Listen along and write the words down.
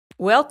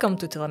Welcome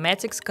to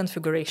Telematics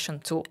Configuration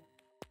Tool.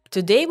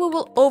 Today we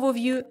will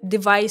overview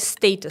Device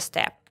Status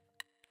tab.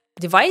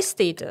 Device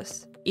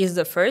Status is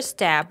the first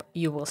tab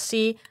you will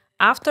see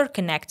after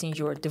connecting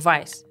your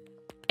device,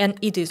 and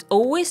it is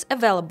always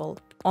available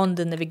on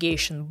the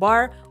navigation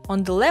bar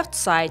on the left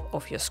side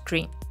of your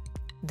screen.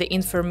 The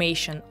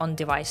information on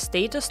Device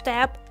Status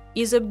tab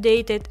is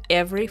updated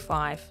every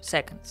 5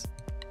 seconds.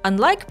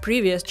 Unlike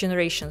previous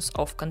generations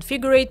of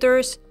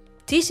configurators,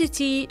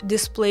 TCT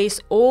displays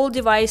all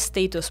device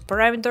status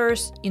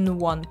parameters in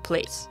one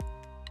place.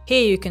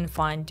 Here you can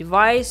find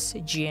device,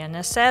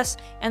 GNSS,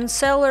 and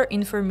seller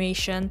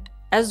information,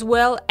 as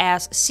well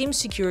as SIM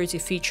security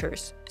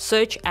features,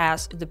 such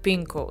as the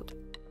PIN code.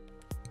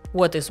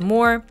 What is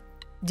more,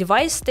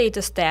 Device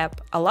Status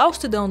tab allows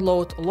to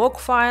download log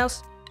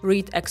files,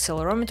 read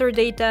accelerometer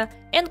data,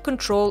 and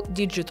control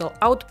digital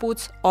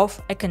outputs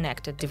of a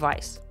connected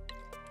device.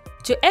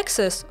 To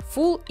access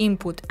full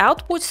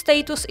input-output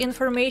status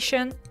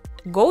information,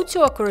 go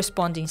to a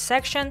corresponding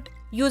section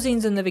using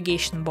the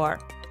navigation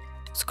bar.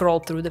 Scroll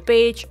through the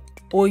page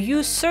or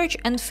use search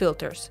and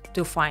filters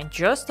to find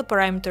just the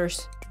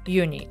parameters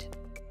you need.